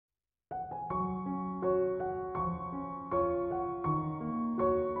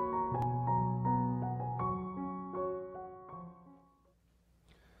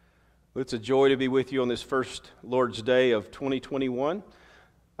Well, it's a joy to be with you on this first Lord's Day of 2021.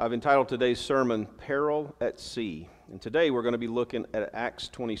 I've entitled today's sermon, Peril at Sea. And today we're going to be looking at Acts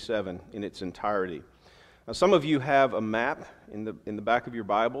 27 in its entirety. Now, some of you have a map in the back of your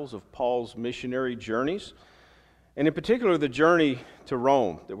Bibles of Paul's missionary journeys, and in particular the journey to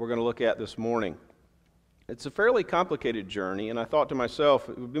Rome that we're going to look at this morning. It's a fairly complicated journey, and I thought to myself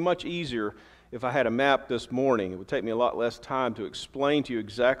it would be much easier if I had a map this morning. It would take me a lot less time to explain to you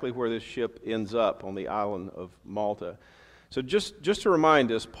exactly where this ship ends up on the island of Malta. So just to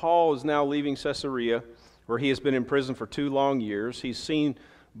remind us, Paul is now leaving Caesarea, where he has been in prison for 2 long years. He's seen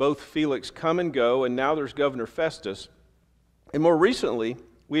both Felix come and go, and now there's Governor Festus. And more recently,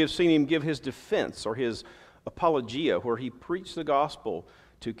 we have seen him give his defense, or his apologia, where he preached the gospel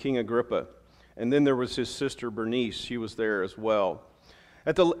to King Agrippa. And then there was his sister Bernice. She was there as well.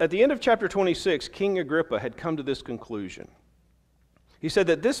 At the end of chapter 26, King Agrippa had come to this conclusion. He said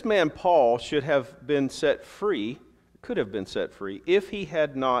that this man Paul should have been set free, could have been set free, if he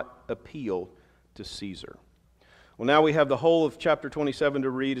had not appealed to Caesar. Well, now we have the whole of chapter 27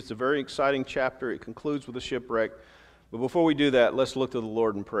 to read. It's a very exciting chapter. It concludes with a shipwreck. But before we do that, let's look to the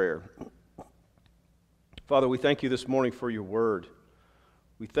Lord in prayer. Father, we thank you this morning for your word.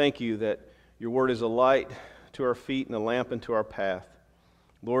 We thank you that your word is a light to our feet and a lamp unto our path.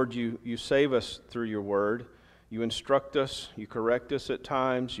 Lord, you save us through your word. You instruct us, you correct us at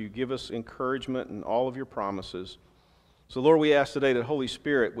times, you give us encouragement in all of your promises. So Lord, we ask today that Holy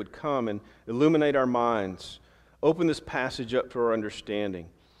Spirit would come and illuminate our minds, open this passage up to our understanding,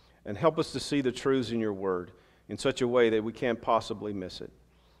 and help us to see the truths in your word in such a way that we can't possibly miss it.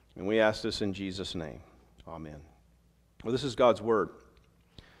 And we ask this in Jesus' name. Amen. Well, this is God's word.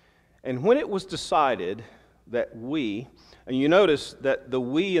 And when it was decided that we, and you notice that the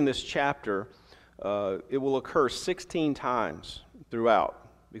we in this chapter, it will occur 16 times throughout,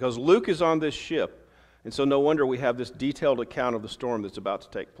 because Luke is on this ship, and so no wonder we have this detailed account of the storm that's about to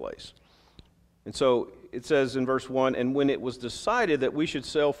take place. And so it says in verse 1, and when it was decided that we should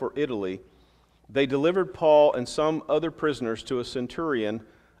sail for Italy, they delivered Paul and some other prisoners to a centurion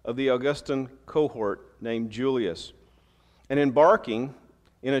of the Augustan cohort named Julius. And embarking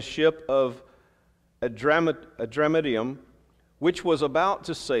in a ship of Adramyttium, which was about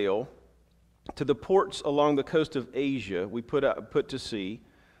to sail to the ports along the coast of Asia, we put to sea,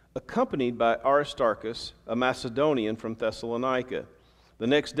 accompanied by Aristarchus, a Macedonian from Thessalonica. The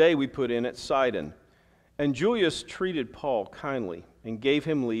next day we put in at Sidon. And Julius treated Paul kindly and gave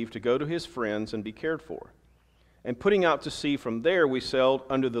him leave to go to his friends and be cared for. And putting out to sea from there, we sailed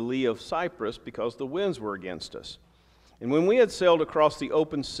under the lee of Cyprus because the winds were against us. And when we had sailed across the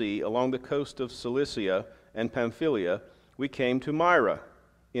open sea along the coast of Cilicia and Pamphylia, we came to Myra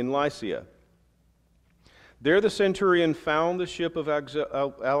in Lycia. There the centurion found the ship of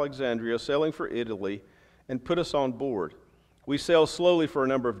Alexandria sailing for Italy and put us on board. We sailed slowly for a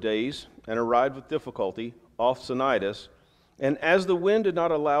number of days and arrived with difficulty off Cnidus. And as the wind did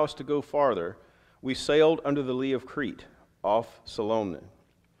not allow us to go farther, we sailed under the lee of Crete off Salmone.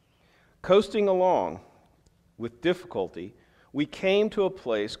 Coasting along with difficulty, we came to a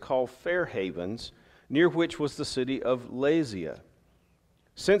place called Fair Havens, near which was the city of Lasea.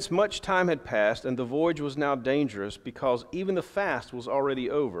 Since much time had passed, and the voyage was now dangerous, because even the fast was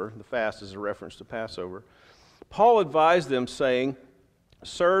already over, the fast is a reference to Passover, Paul advised them, saying,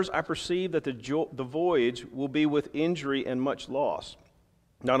 Sirs, I perceive that the voyage will be with injury and much loss,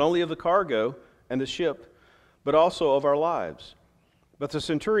 not only of the cargo and the ship, but also of our lives. But the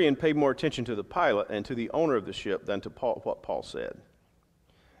centurion paid more attention to the pilot and to the owner of the ship than to what Paul said.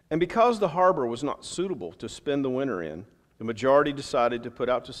 And because the harbor was not suitable to spend the winter in, the majority decided to put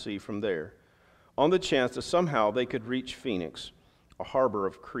out to sea from there, on the chance that somehow they could reach Phoenix, a harbor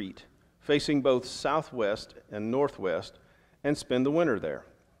of Crete, facing both southwest and northwest, and spend the winter there.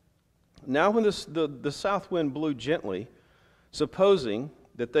 Now when the south wind blew gently, supposing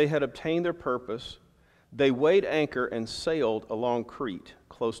that they had obtained their purpose, they weighed anchor and sailed along Crete,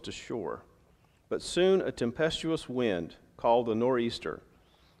 close to shore. But soon a tempestuous wind, called the nor'easter,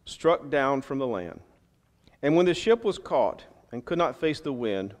 struck down from the land. And when the ship was caught and could not face the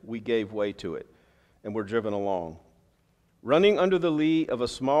wind, we gave way to it, and were driven along. Running under the lee of a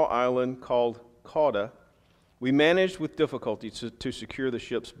small island called Cauda, we managed with difficulty to secure the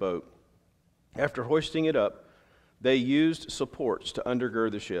ship's boat. After hoisting it up, they used supports to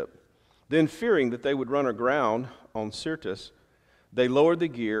undergird the ship. Then, fearing that they would run aground on Syrtis, they lowered the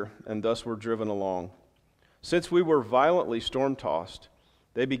gear and thus were driven along. Since we were violently storm-tossed,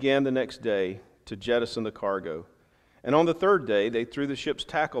 they began the next day to jettison the cargo. And on the third day, they threw the ship's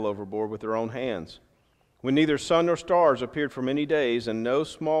tackle overboard with their own hands. When neither sun nor stars appeared for many days, and no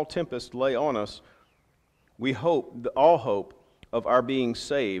small tempest lay on us, all hope of our being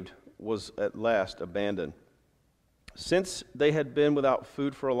saved was at last abandoned. Since they had been without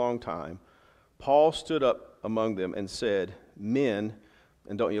food for a long time, Paul stood up among them and said, "Men,"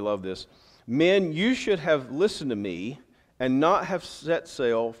 and don't you love this, "men, you should have listened to me and not have set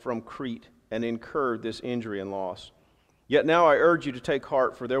sail from Crete and incurred this injury and loss. Yet now I urge you to take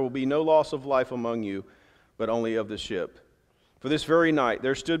heart, for there will be no loss of life among you, but only of the ship. For this very night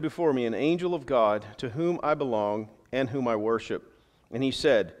there stood before me an angel of God, to whom I belong and whom I worship. And he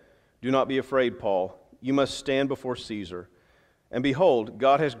said, 'Do not be afraid, Paul. You must stand before Caesar. And behold,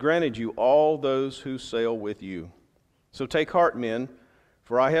 God has granted you all those who sail with you. So take heart, men,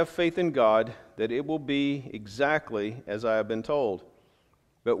 for I have faith in God that it will be exactly as I have been told.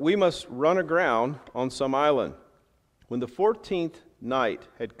 But we must run aground on some island.' When the 14th night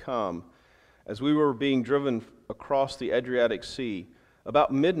had come, as we were being driven across the Adriatic Sea,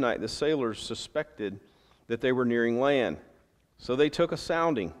 about midnight the sailors suspected that they were nearing land. So they took a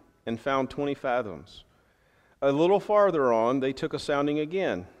sounding and found 20 fathoms. A little farther on they took a sounding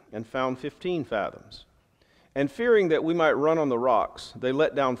again and found 15 fathoms. And fearing that we might run on the rocks, they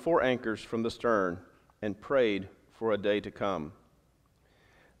let down 4 anchors from the stern and prayed for a day to come.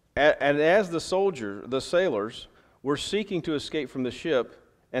 And as the sailors were seeking to escape from the ship,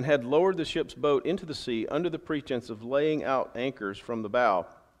 and had lowered the ship's boat into the sea under the pretense of laying out anchors from the bow,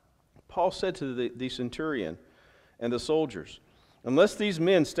 Paul said to the centurion and the soldiers, 'Unless these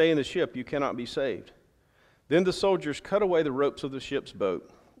men stay in the ship, you cannot be saved.' Then the soldiers cut away the ropes of the ship's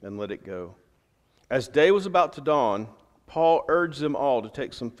boat and let it go. As day was about to dawn, Paul urged them all to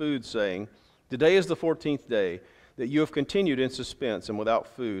take some food, saying, 'Today is the 14th day that you have continued in suspense and without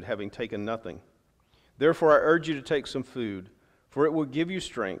food, having taken nothing. Therefore I urge you to take some food, for it will give you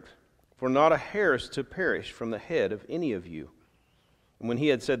strength, for not a hair is to perish from the head of any of you.' And when he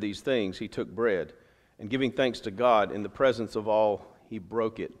had said these things, he took bread, and giving thanks to God in the presence of all, he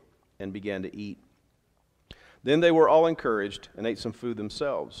broke it and began to eat. Then they were all encouraged and ate some food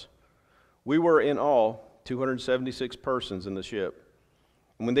themselves. We were in all 276 persons in the ship.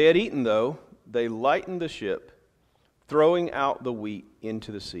 And when they had eaten, though, they lightened the ship, throwing out the wheat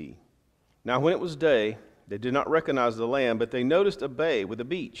into the sea. Now when it was day, they did not recognize the land, but they noticed a bay with a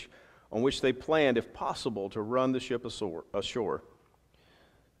beach, on which they planned, if possible, to run the ship ashore.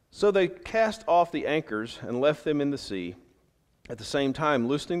 So they cast off the anchors and left them in the sea, at the same time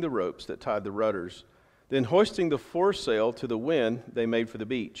loosening the ropes that tied the rudders. Then hoisting the foresail to the wind, they made for the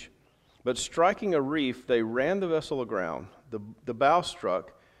beach. But striking a reef, they ran the vessel aground. The bow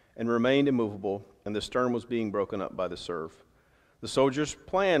struck and remained immovable, and the stern was being broken up by the surf. The soldiers'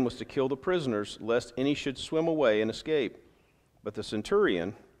 plan was to kill the prisoners, lest any should swim away and escape. But the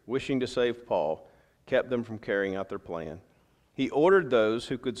centurion, wishing to save Paul, kept them from carrying out their plan. He ordered those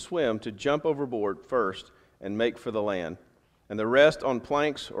who could swim to jump overboard first and make for the land, and the rest on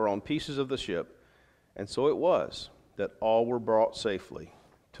planks or on pieces of the ship. And so it was that all were brought safely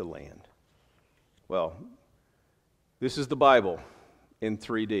to land." Well, this is the Bible in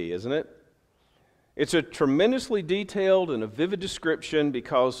 3D, isn't it? It's a tremendously detailed and a vivid description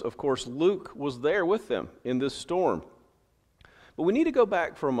because, of course, Luke was there with them in this storm. But we need to go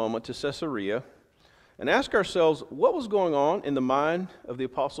back for a moment to Caesarea and ask ourselves what was going on in the mind of the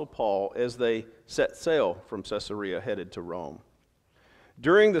Apostle Paul as they set sail from Caesarea headed to Rome.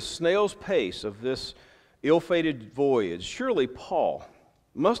 During the snail's pace of this ill-fated voyage, surely Paul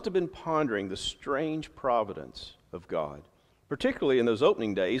must have been pondering the strange providence of God, particularly in those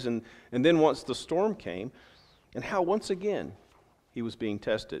opening days, and then once the storm came, and how once again he was being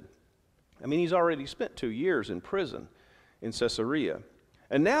tested. I mean, he's already spent 2 years in prison in Caesarea.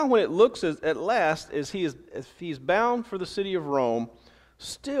 And now when it looks at last as he is bound for the city of Rome,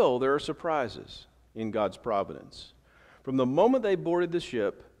 still there are surprises in God's providence. From the moment they boarded the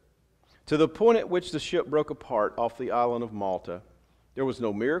ship to the point at which the ship broke apart off the island of Malta, there was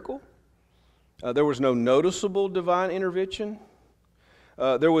no miracle. There was no noticeable divine intervention.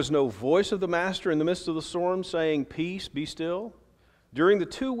 There was no voice of the Master in the midst of the storm saying, "Peace, be still." During the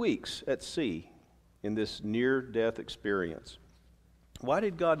 2 weeks at sea in this near-death experience, why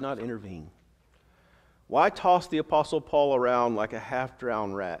did God not intervene? Why toss the Apostle Paul around like a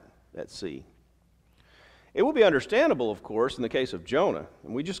half-drowned rat at sea? It will be understandable, of course, in the case of Jonah.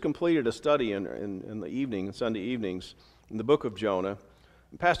 And we just completed a study in the evening, Sunday evenings, in the book of Jonah.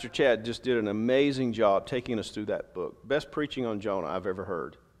 And Pastor Chad just did an amazing job taking us through that book. Best preaching on Jonah I've ever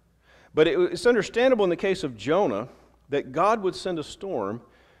heard. But it's understandable in the case of Jonah that God would send a storm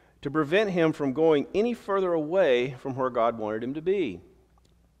to prevent him from going any further away from where God wanted him to be.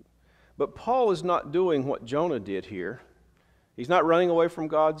 But Paul is not doing what Jonah did here. He's not running away from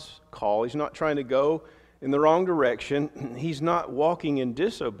God's call. He's not trying to go in the wrong direction. He's not walking in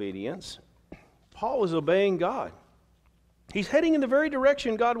disobedience. Paul is obeying God. He's heading in the very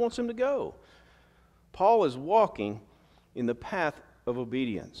direction God wants him to go. Paul is walking in the path of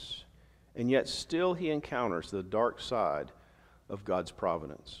obedience, and yet still he encounters the dark side of God's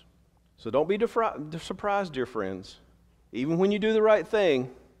providence. So don't be surprised, dear friends, even when you do the right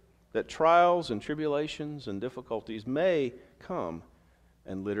thing, that trials and tribulations and difficulties may come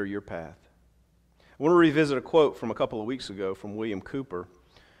and litter your path. I want to revisit a quote from a couple of weeks ago from William Cowper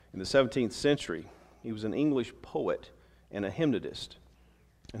in the 17th century. He was an English poet and a hymnodist.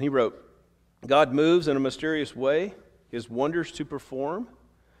 And he wrote, "God moves in a mysterious way, his wonders to perform.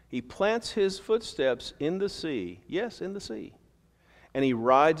 He plants his footsteps in the sea," yes, in the sea, "and he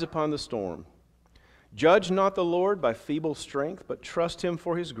rides upon the storm. Judge not the Lord by feeble strength, but trust him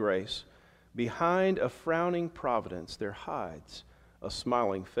for his grace. Behind a frowning providence there hides a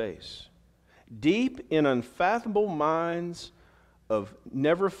smiling face. Deep in unfathomable minds of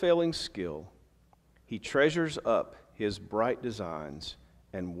never-failing skill, he treasures up his bright designs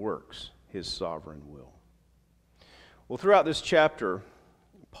and works his sovereign will." Well, throughout this chapter,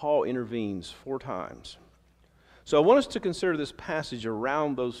 Paul intervenes 4 times. So I want us to consider this passage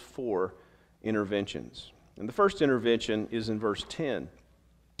around those 4 interventions. And the first intervention is in verse 10,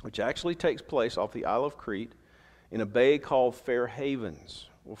 which actually takes place off the Isle of Crete in a bay called Fair Havens.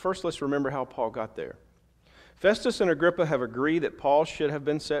 Well, first let's remember how Paul got there. Festus and Agrippa have agreed that Paul should have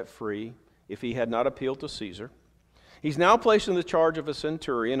been set free if he had not appealed to Caesar. He's now placed in the charge of a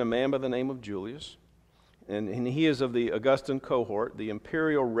centurion, a man by the name of Julius, and he is of the Augustan cohort, the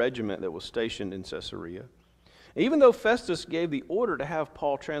imperial regiment that was stationed in Caesarea. Even though Festus gave the order to have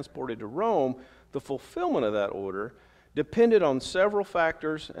Paul transported to Rome, the fulfillment of that order depended on several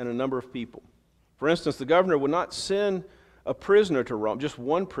factors and a number of people. For instance, the governor would not send a prisoner to Rome, just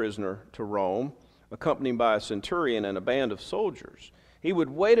one prisoner to Rome, accompanied by a centurion and a band of soldiers. He would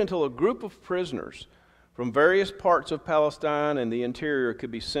wait until a group of prisoners from various parts of Palestine and the interior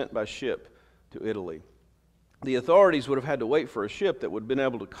could be sent by ship to Italy. The authorities would have had to wait for a ship that would have been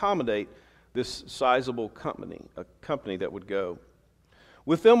able to accommodate this sizable company, a company that would go.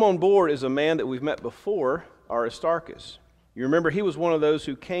 With them on board is a man that we've met before, Aristarchus. You remember he was one of those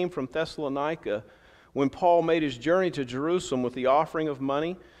who came from Thessalonica when Paul made his journey to Jerusalem with the offering of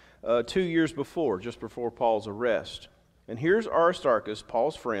money 2 years before, just before Paul's arrest. And here's Aristarchus,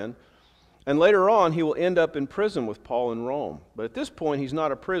 Paul's friend, and later on he will end up in prison with Paul in Rome. But at this point he's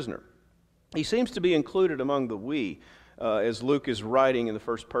not a prisoner. He seems to be included among the we, as Luke is writing in the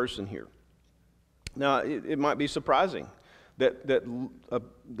first person here. Now, it might be surprising that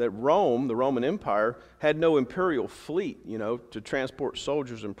Rome, the Roman Empire, had no imperial fleet, to transport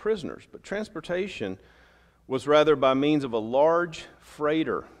soldiers and prisoners. But transportation was rather by means of a large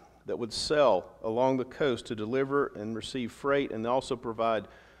freighter that would sail along the coast to deliver and receive freight and also provide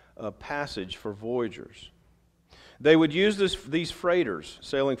passage for voyagers. They would use these freighters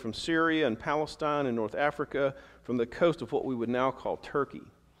sailing from Syria and Palestine and North Africa from the coast of what we would now call Turkey.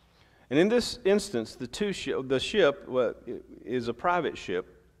 And in this instance, the ship is a private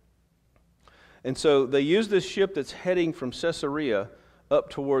ship. And so they use this ship that's heading from Caesarea up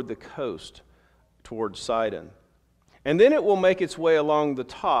toward the coast, toward Sidon. And then it will make its way along the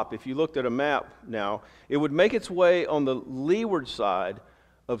top. If you looked at a map now, it would make its way on the leeward side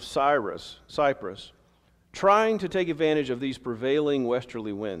of Cyprus, trying to take advantage of these prevailing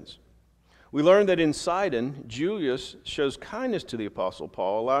westerly winds. We learn that in Sidon, Julius shows kindness to the Apostle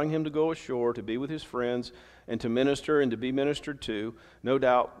Paul, allowing him to go ashore to be with his friends and to minister and to be ministered to. No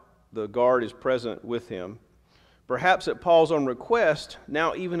doubt the guard is present with him. Perhaps at Paul's own request,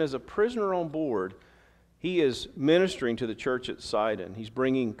 now even as a prisoner on board, he is ministering to the church at Sidon. He's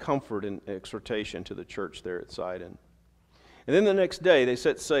bringing comfort and exhortation to the church there at Sidon. And then the next day they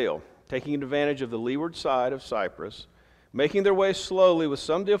set sail, taking advantage of the leeward side of Cyprus, making their way slowly with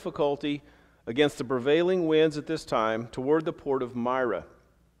some difficulty against the prevailing winds at this time toward the port of Myra.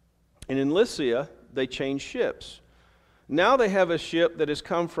 And in Lycia, they changed ships. Now they have a ship that has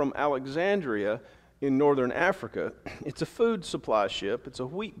come from Alexandria in northern Africa. It's a food supply ship. It's a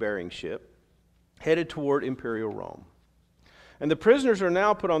wheat-bearing ship headed toward Imperial Rome. And the prisoners are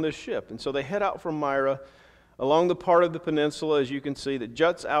now put on this ship. And so they head out from Myra along the part of the peninsula, as you can see, that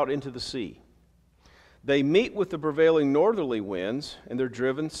juts out into the sea. They meet with the prevailing northerly winds, and they're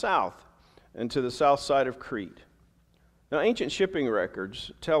driven south and to the south side of Crete. Now, ancient shipping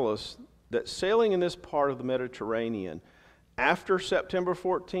records tell us that sailing in this part of the Mediterranean after September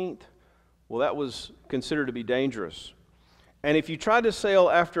 14th, well, that was considered to be dangerous. And if you tried to sail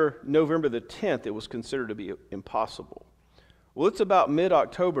after November the 10th, it was considered to be impossible. Well, it's about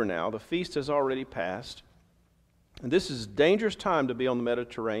mid-October now. The feast has already passed. And this is a dangerous time to be on the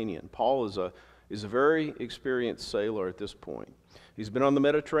Mediterranean. Paul is a very experienced sailor at this point. He's been on the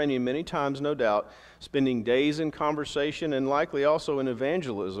Mediterranean many times, no doubt, spending days in conversation and likely also in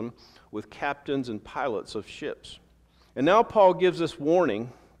evangelism with captains and pilots of ships. And now Paul gives us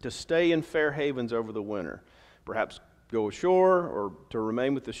warning to stay in fair havens over the winter, perhaps go ashore or to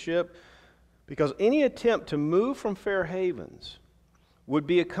remain with the ship, because any attempt to move from fair havens would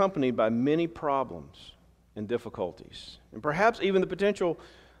be accompanied by many problems and difficulties, and perhaps even the potential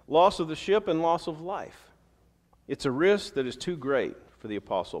loss of the ship and loss of life. It's a risk that is too great for the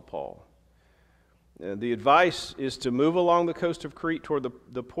Apostle Paul. The advice is to move along the coast of Crete toward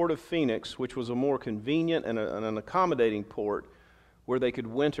the port of Phoenix, which was a more convenient and an accommodating port where they could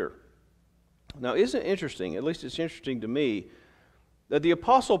winter. Now, isn't it interesting, at least it's interesting to me, that the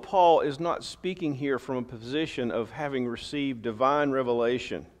Apostle Paul is not speaking here from a position of having received divine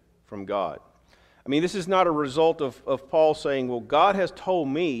revelation from God. I mean, this is not a result of Paul saying, well, God has told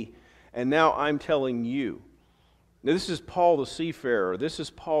me, and now I'm telling you. Now, this is Paul the seafarer. This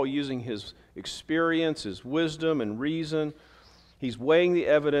is Paul using his experience, his wisdom and reason. He's weighing the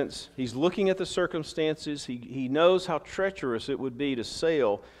evidence. He's looking at the circumstances. He knows how treacherous it would be to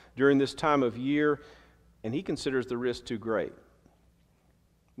sail during this time of year, and he considers the risk too great.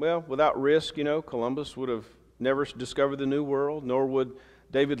 Well, without risk, Columbus would have never discovered the New World, nor would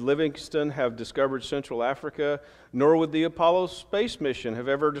David Livingstone have discovered Central Africa, nor would the Apollo space mission have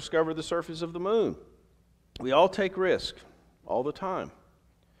ever discovered the surface of the moon. We all take risk all the time.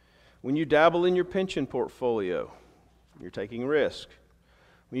 When you dabble in your pension portfolio, you're taking a risk.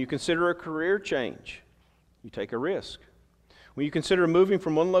 When you consider a career change, you take a risk. When you consider moving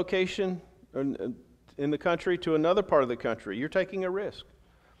from one location in the country to another part of the country, you're taking a risk.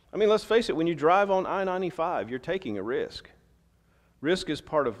 I mean, let's face it, when you drive on I-95, you're taking a risk. Risk is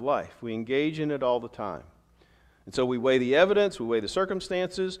part of life. We engage in it all the time. And so we weigh the evidence, we weigh the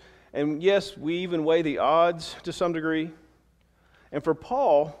circumstances, and yes, we even weigh the odds to some degree. And for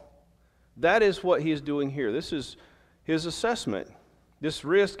Paul, that is what he is doing here. This is his assessment. This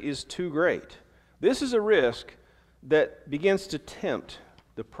risk is too great. This is a risk that begins to tempt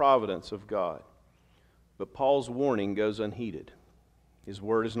the providence of God. But Paul's warning goes unheeded. His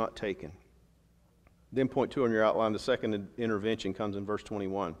word is not taken. Then point 2 on your outline, the second intervention comes in verse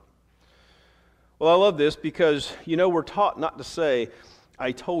 21. Well, I love this because, we're taught not to say,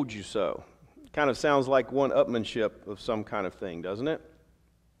 I told you so. It kind of sounds like one-upmanship of some kind of thing, doesn't it?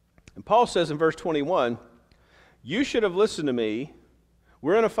 And Paul says in verse 21, you should have listened to me.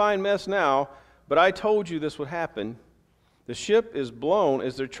 We're in a fine mess now, but I told you this would happen. The ship is blown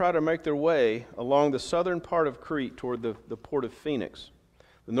as they try to make their way along the southern part of Crete toward the port of Phoenix.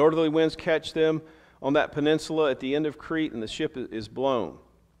 The northerly winds catch them on that peninsula at the end of Crete, and the ship is blown.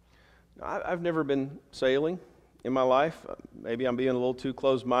 I've never been sailing in my life. Maybe I'm being a little too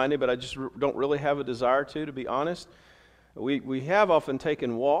closed-minded, but I just don't really have a desire to be honest. We have often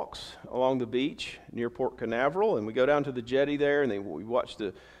taken walks along the beach near Port Canaveral, and we go down to the jetty there, and we watch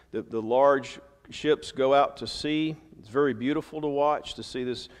the large ships go out to sea. It's very beautiful to watch, to see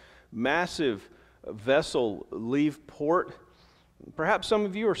this massive vessel leave port. Perhaps some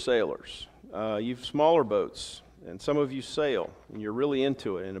of you are sailors. You've smaller boats, and some of you sail, and you're really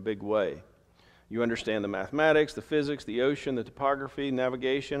into it in a big way. You understand the mathematics, the physics, the ocean, the topography,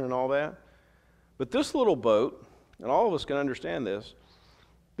 navigation, and all that. But this little boat, and all of us can understand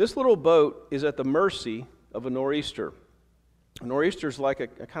this little boat is at the mercy of a nor'easter. A nor'easter is like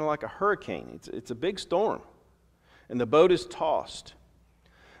kind of like a hurricane. It's a big storm, and the boat is tossed.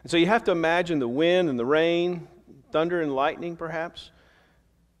 And so you have to imagine the wind and the rain, thunder and lightning perhaps,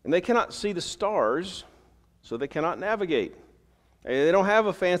 and they cannot see the stars, so they cannot navigate. They don't have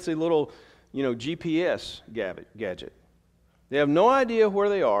a fancy little, GPS gadget. They have no idea where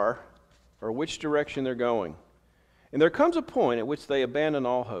they are or which direction they're going. And there comes a point at which they abandon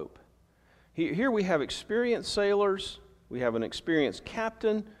all hope. Here we have experienced sailors, we have an experienced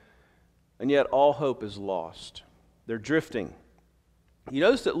captain, and yet all hope is lost. They're drifting. You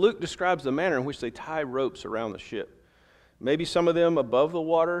notice that Luke describes the manner in which they tie ropes around the ship. Maybe some of them above the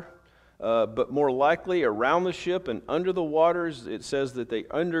water, but more likely around the ship and under the waters. It says that they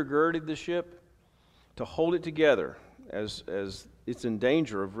undergirded the ship to hold it together as it's in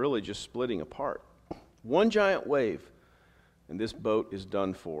danger of really just splitting apart. One giant wave, and this boat is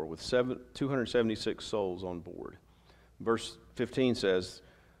done for with 276 souls on board. Verse 15 says,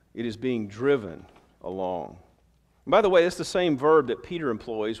 it is being driven along. And by the way, it's the same verb that Peter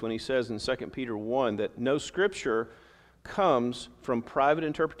employs when he says in 2 Peter 1 that no scripture comes from private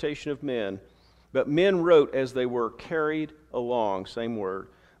interpretation of men, but men wrote as they were carried along, same word,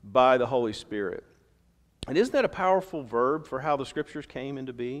 by the Holy Spirit. And isn't that a powerful verb for how the Scriptures came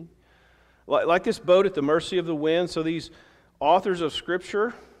into being? Like this boat at the mercy of the wind, so these authors of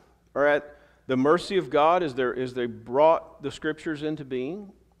Scripture are at the mercy of God as they brought the Scriptures into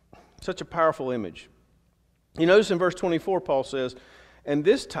being. Such a powerful image. You notice in verse 24, Paul says, and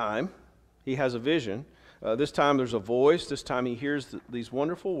this time he has a vision. This time there's a voice. This time he hears these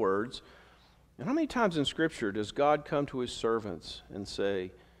wonderful words. And how many times in Scripture does God come to his servants and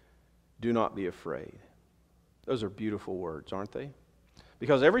say, do not be afraid? Those are beautiful words, aren't they?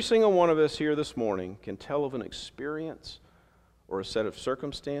 Because every single one of us here this morning can tell of an experience or a set of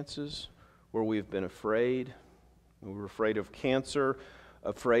circumstances where we've been afraid. We were afraid of cancer,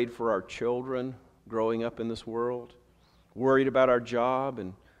 afraid for our children growing up in this world, worried about our job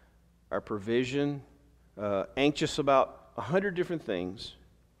and our provision, anxious about 100 different things.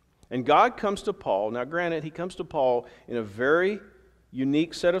 And God comes to Paul. Now granted, he comes to Paul in a very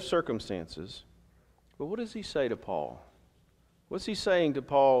unique set of circumstances. But what does he say to Paul? What's he saying to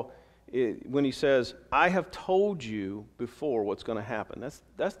Paul when he says, I have told you before what's going to happen?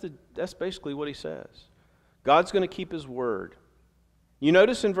 That's basically what he says. God's going to keep his word. You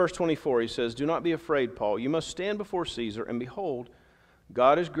notice in verse 24, he says, do not be afraid, Paul. You must stand before Caesar, and behold,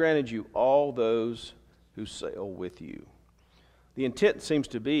 God has granted you all those who sail with you. The intent seems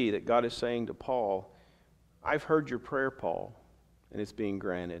to be that God is saying to Paul, I've heard your prayer, Paul, and it's being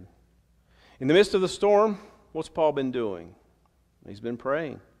granted. In the midst of the storm, what's Paul been doing? He's been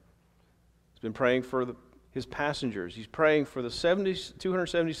praying. He's been praying for his passengers. He's praying for the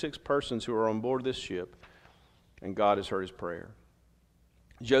 276 persons who are on board this ship, and God has heard his prayer.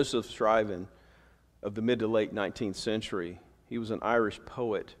 Joseph Stuyvesant of the mid to late 19th century, he was an Irish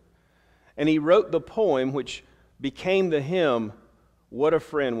poet, and he wrote the poem which became the hymn, What a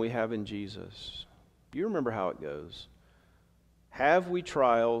Friend We Have in Jesus. You remember how it goes. Have we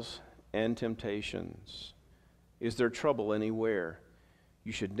trials and temptations? Is there trouble anywhere?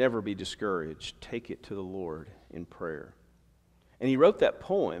 You should never be discouraged. Take it to the Lord in prayer. And he wrote that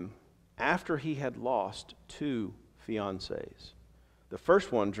poem after he had lost 2 fiancées. The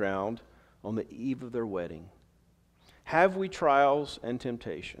first one drowned on the eve of their wedding. Have we trials and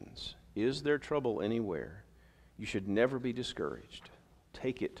temptations? Is there trouble anywhere? You should never be discouraged.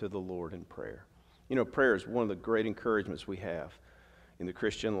 Take it to the Lord in prayer. You know, prayer is one of the great encouragements we have in the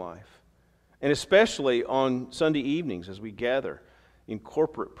Christian life. And especially on Sunday evenings as we gather in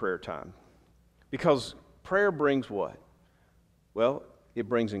corporate prayer time. Because prayer brings what? Well, it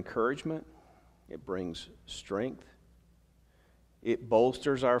brings encouragement. It brings strength. It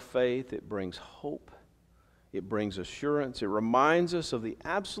bolsters our faith. It brings hope. It brings assurance. It reminds us of the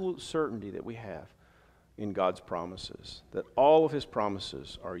absolute certainty that we have in God's promises. That all of his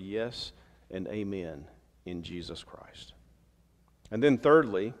promises are yes and amen in Jesus Christ. And then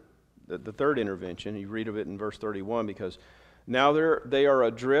thirdly, the third intervention, you read of it in verse 31, because now they are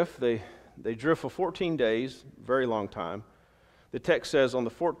adrift. They drift for 14 days, very long time. The text says on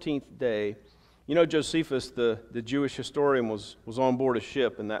the 14th day, you know, Josephus, the Jewish historian, was on board a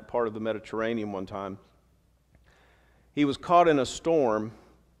ship in that part of the Mediterranean one time. He was caught in a storm,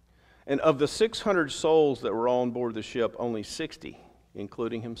 and of the 600 souls that were on board the ship, only 60,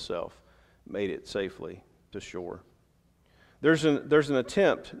 including himself, made it safely to shore. There's an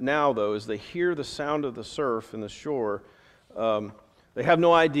attempt now, though, as they hear the sound of the surf and the shore. They have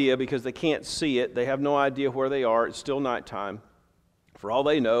no idea because they can't see it. They have no idea where they are. It's still nighttime. For all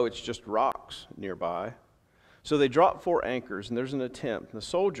they know, it's just rocks nearby. So they drop 4 anchors, and there's an attempt. And the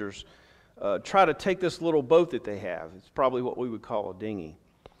soldiers try to take this little boat that they have. It's probably what we would call a dinghy.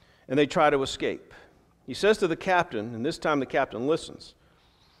 And they try to escape. He says to the captain, and this time the captain listens.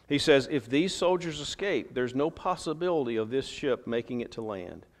 He says, if these soldiers escape, there's no possibility of this ship making it to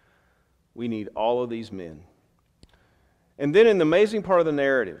land. We need all of these men. And then in the amazing part of the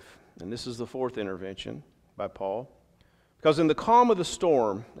narrative, and this is the 4th intervention by Paul, because in the calm of the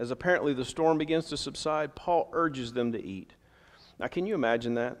storm, as apparently the storm begins to subside, Paul urges them to eat. Now, can you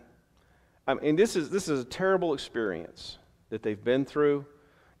imagine that? I mean, this is a terrible experience that they've been through.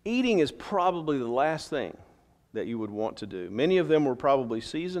 Eating is probably the last thing that you would want to do. Many of them were probably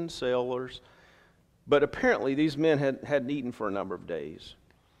seasoned sailors, but apparently these men hadn't eaten for a number of days.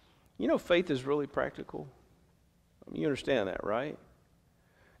 You know, faith is really practical. I mean, you understand that, right?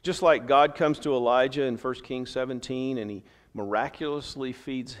 Just like God comes to Elijah in 1 Kings 17 and he miraculously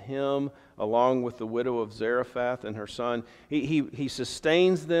feeds him along with the widow of Zarephath and her son. He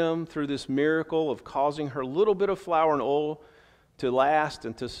sustains them through this miracle of causing her little bit of flour and oil to last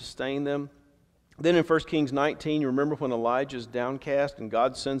and to sustain them. Then in 1 Kings 19, you remember when Elijah's downcast and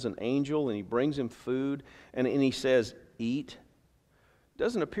God sends an angel and he brings him food and he says, eat?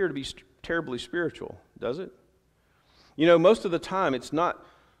 Doesn't appear to be terribly spiritual, does it? You know, most of the time it's not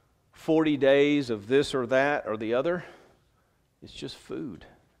 40 days of this or that or the other. It's just food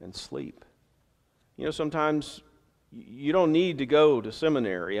and sleep. You know, sometimes you don't need to go to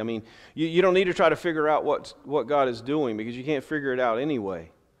seminary. I mean, you don't need to try to figure out what God is doing because you can't figure it out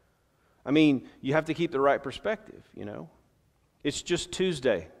anyway. I mean, you have to keep the right perspective, you know. It's just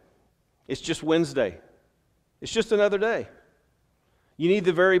Tuesday. It's just Wednesday. It's just another day. You need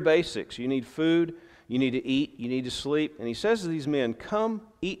the very basics. You need food. You need to eat. You need to sleep. And he says to these men, come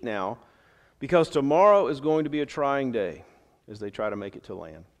eat now, because tomorrow is going to be a trying day as they try to make it to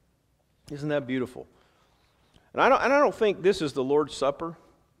land. Isn't that beautiful? And I don't think this is the Lord's Supper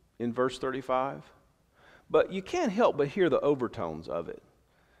in verse 35, but you can't help but hear the overtones of it.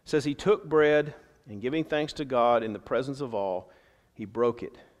 It says he took bread and giving thanks to God in the presence of all, he broke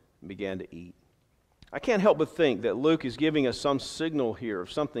it and began to eat. I can't help but think that Luke is giving us some signal here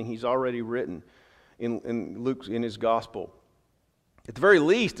of something he's already written in his gospel. At the very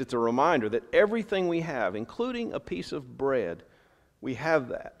least, it's a reminder that everything we have, including a piece of bread, we have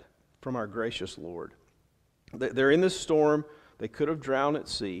that from our gracious Lord. They're in this storm. They could have drowned at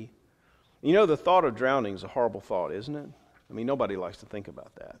sea. You know, the thought of drowning is a horrible thought, isn't it? I mean, nobody likes to think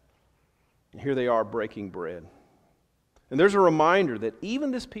about that. And here they are breaking bread. And there's a reminder that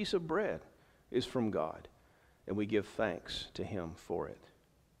even this piece of bread is from God, and we give thanks to Him for it.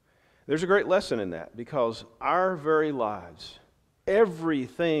 There's a great lesson in that, because our very lives,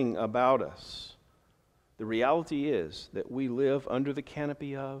 everything about us, the reality is that we live under the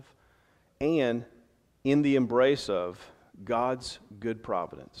canopy of and in the embrace of God's good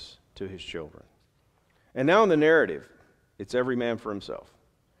providence to His children. And now in the narrative, it's every man for himself.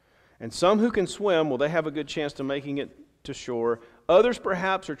 And some who can swim, well, they have a good chance to making it to shore. Others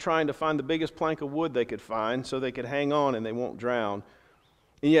perhaps are trying to find the biggest plank of wood they could find so they could hang on and they won't drown.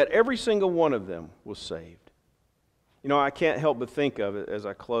 And yet every single one of them was saved. You know, I can't help but think of it as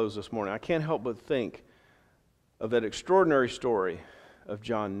I close this morning. I can't help but think of that extraordinary story of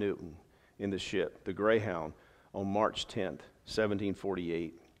John Newton in the ship, the Greyhound, on March 10th,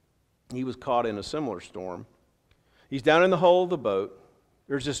 1748. He was caught in a similar storm. He's down in the hull of the boat.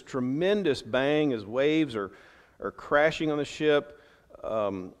 There's this tremendous bang as waves are crashing on the ship.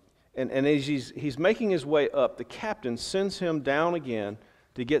 And as he's making his way up, the captain sends him down again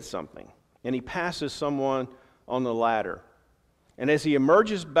to get something. And he passes someone on the ladder. And as he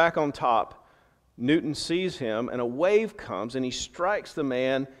emerges back on top, Newton sees him, and a wave comes, and he strikes the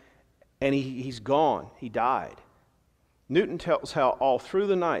man, and he's gone. He died. Newton tells how all through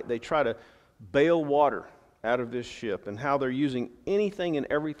the night they try to bail water out of this ship, and how they're using anything and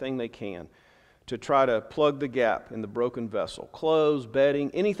everything they can to try to plug the gap in the broken vessel. Clothes,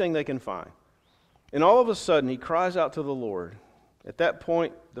 bedding, anything they can find. And all of a sudden, he cries out to the Lord. At that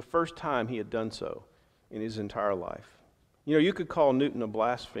point, the first time he had done so in his entire life. You know, you could call Newton a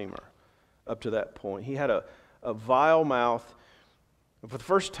blasphemer up to that point. He had a vile mouth. And for the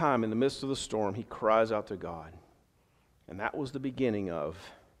first time in the midst of the storm, he cries out to God. And that was the beginning of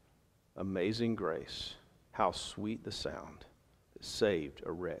amazing grace. How sweet the sound that saved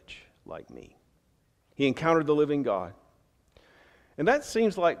a wretch like me. He encountered the living God. And that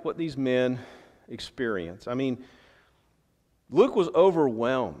seems like what these men experience. I mean, Luke was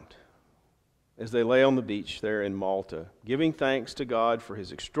overwhelmed as they lay on the beach there in Malta, giving thanks to God for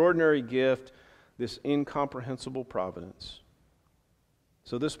His extraordinary gift, this incomprehensible providence.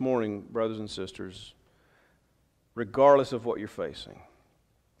 So this morning, brothers and sisters, regardless of what you're facing,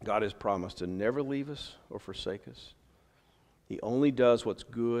 God has promised to never leave us or forsake us. He only does what's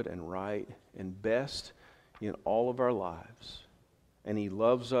good and right and best in all of our lives. And He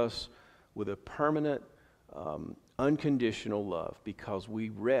loves us with a permanent, unconditional love because we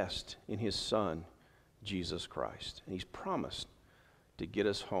rest in His Son, Jesus Christ. And He's promised to get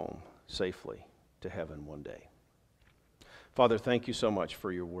us home safely to heaven one day. Father, thank you so much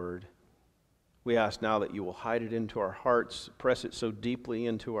for your word. We ask now that you will hide it into our hearts, press it so deeply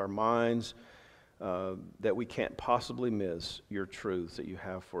into our minds that we can't possibly miss your truths that you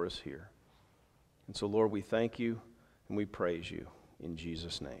have for us here. And so, Lord, we thank you and we praise you in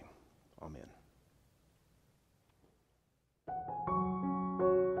Jesus' name. Amen.